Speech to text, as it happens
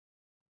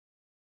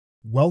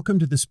Welcome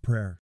to this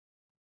prayer.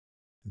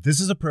 This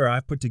is a prayer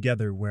I've put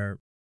together where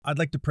I'd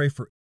like to pray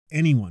for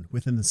anyone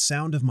within the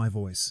sound of my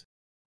voice.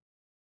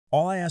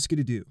 All I ask you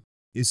to do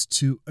is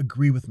to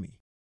agree with me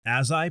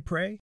as I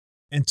pray,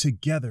 and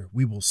together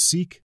we will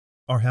seek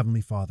our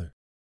Heavenly Father.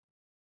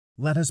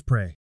 Let us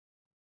pray.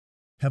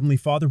 Heavenly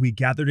Father, we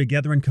gather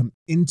together and come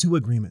into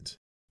agreement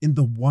in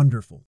the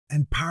wonderful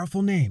and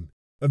powerful name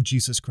of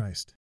Jesus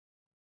Christ.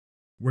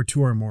 Where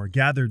two or more are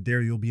gathered,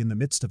 there you'll be in the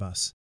midst of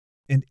us.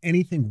 And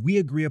anything we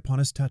agree upon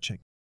as touching,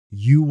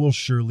 you will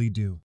surely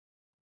do.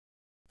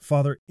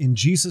 Father, in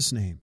Jesus'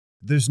 name,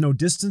 there's no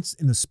distance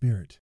in the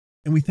Spirit,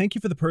 and we thank you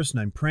for the person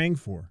I'm praying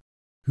for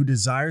who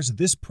desires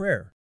this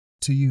prayer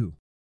to you.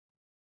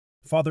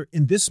 Father,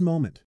 in this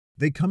moment,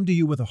 they come to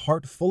you with a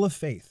heart full of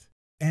faith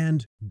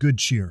and good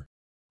cheer.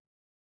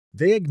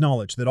 They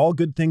acknowledge that all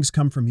good things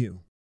come from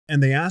you,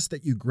 and they ask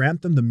that you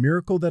grant them the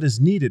miracle that is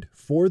needed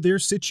for their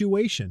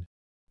situation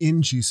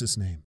in Jesus'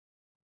 name.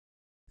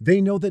 They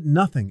know that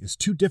nothing is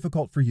too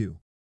difficult for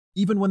you,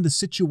 even when the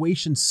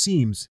situation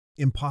seems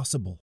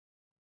impossible.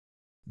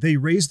 They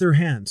raise their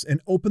hands and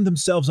open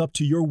themselves up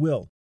to your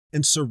will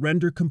and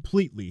surrender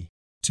completely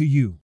to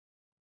you.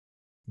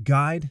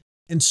 Guide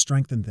and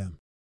strengthen them.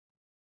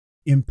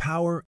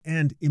 Empower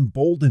and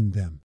embolden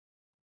them.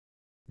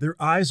 Their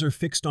eyes are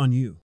fixed on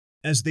you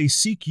as they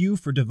seek you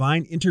for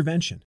divine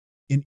intervention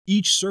in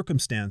each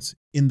circumstance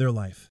in their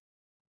life.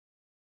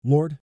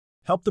 Lord,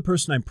 help the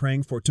person I'm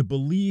praying for to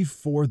believe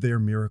for their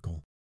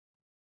miracle.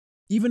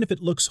 Even if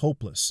it looks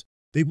hopeless,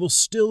 they will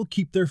still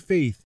keep their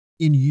faith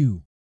in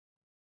you.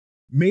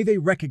 May they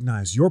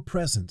recognize your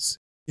presence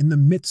in the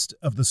midst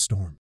of the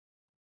storm.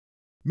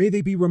 May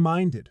they be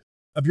reminded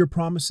of your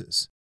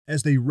promises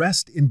as they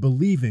rest in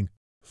believing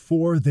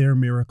for their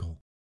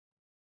miracle.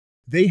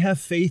 They have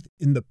faith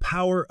in the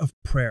power of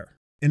prayer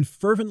and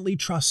fervently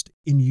trust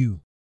in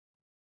you.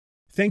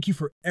 Thank you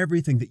for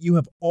everything that you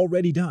have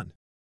already done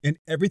and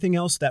everything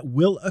else that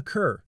will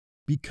occur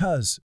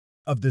because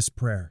of this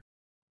prayer.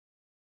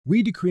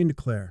 We decree and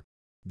declare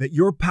that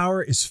your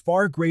power is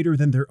far greater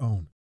than their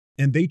own,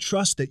 and they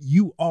trust that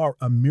you are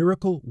a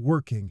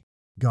miracle-working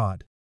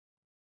God.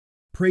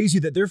 Praise you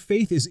that their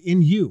faith is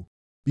in you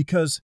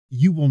because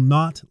you will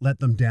not let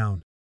them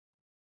down.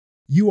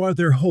 You are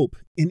their hope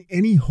in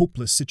any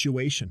hopeless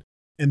situation,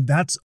 and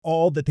that's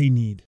all that they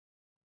need.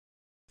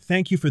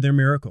 Thank you for their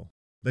miracle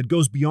that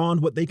goes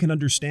beyond what they can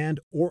understand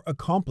or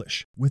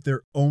accomplish with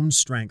their own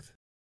strength.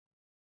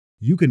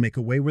 You can make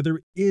a way where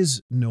there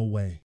is no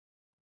way.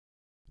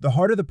 The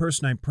heart of the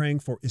person I'm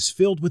praying for is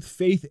filled with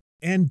faith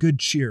and good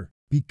cheer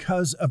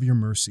because of your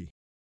mercy.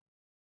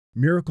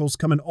 Miracles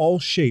come in all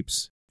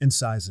shapes and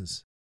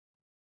sizes.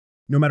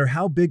 No matter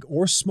how big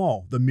or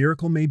small the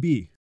miracle may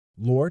be,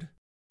 Lord,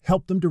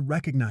 help them to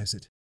recognize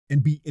it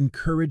and be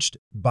encouraged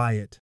by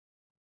it.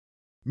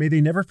 May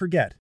they never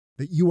forget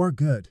that you are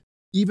good,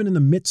 even in the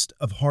midst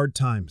of hard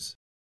times.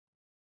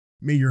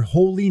 May your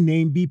holy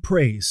name be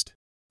praised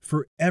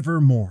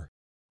forevermore.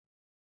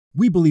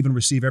 We believe and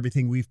receive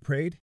everything we've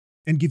prayed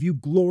and give you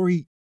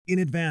glory in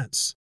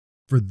advance,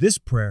 for this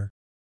prayer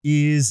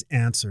is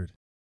answered.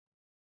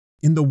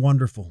 In the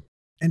wonderful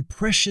and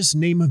precious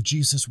name of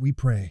Jesus we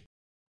pray.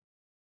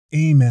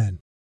 Amen.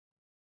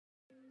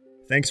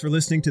 Thanks for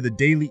listening to the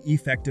Daily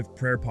Effective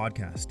Prayer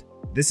Podcast.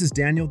 This is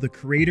Daniel, the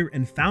creator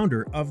and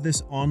founder of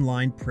this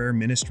online prayer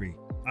ministry.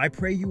 I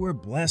pray you are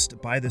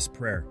blessed by this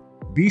prayer.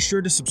 Be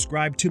sure to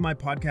subscribe to my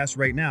podcast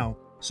right now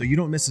so you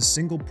don't miss a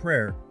single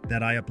prayer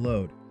that I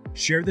upload.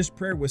 Share this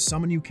prayer with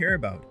someone you care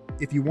about.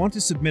 If you want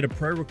to submit a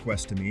prayer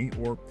request to me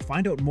or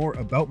find out more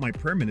about my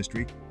prayer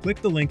ministry,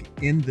 click the link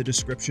in the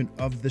description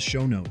of the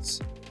show notes.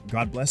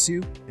 God bless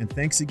you, and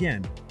thanks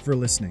again for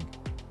listening.